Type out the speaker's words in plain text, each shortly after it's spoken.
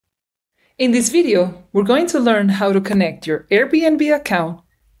In this video, we're going to learn how to connect your Airbnb account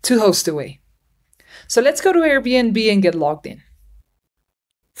to Hostaway. So let's go to Airbnb and get logged in.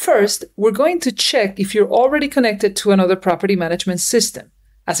 First, we're going to check if you're already connected to another property management system,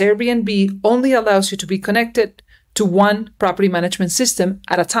 as Airbnb only allows you to be connected to one property management system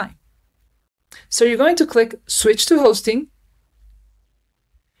at a time. So you're going to click Switch to Hosting.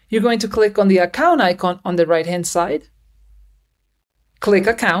 You're going to click on the account icon on the right-hand side. Click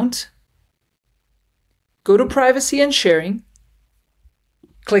Account. Go to Privacy and Sharing.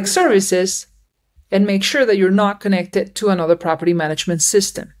 Click Services, and make sure that you're not connected to another property management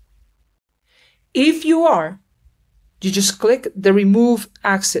system. If you are, you just click the Remove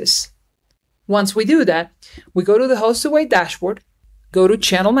Access. Once we do that, we go to the Hostaway dashboard, go to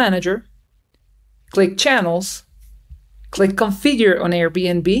Channel Manager, click Channels, click Configure on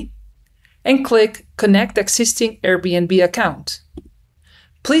Airbnb, and click Connect Existing Airbnb Account.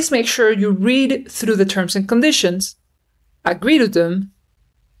 Please make sure you read through the terms and conditions, agree to them,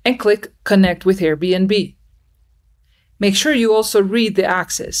 and click Connect with Airbnb. Make sure you also read the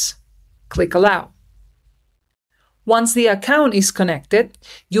access. Click Allow. Once the account is connected,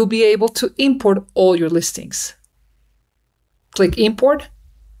 you'll be able to import all your listings. Click Import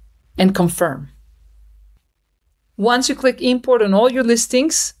and Confirm. Once you click Import on all your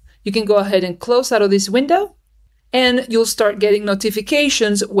listings, you can go ahead and close out of this window, and you'll start getting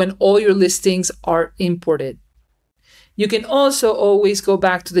notifications when all your listings are imported. You can also always go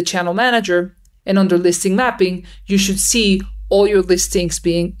back to the Channel Manager, and under Listing Mapping, you should see all your listings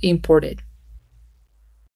being imported.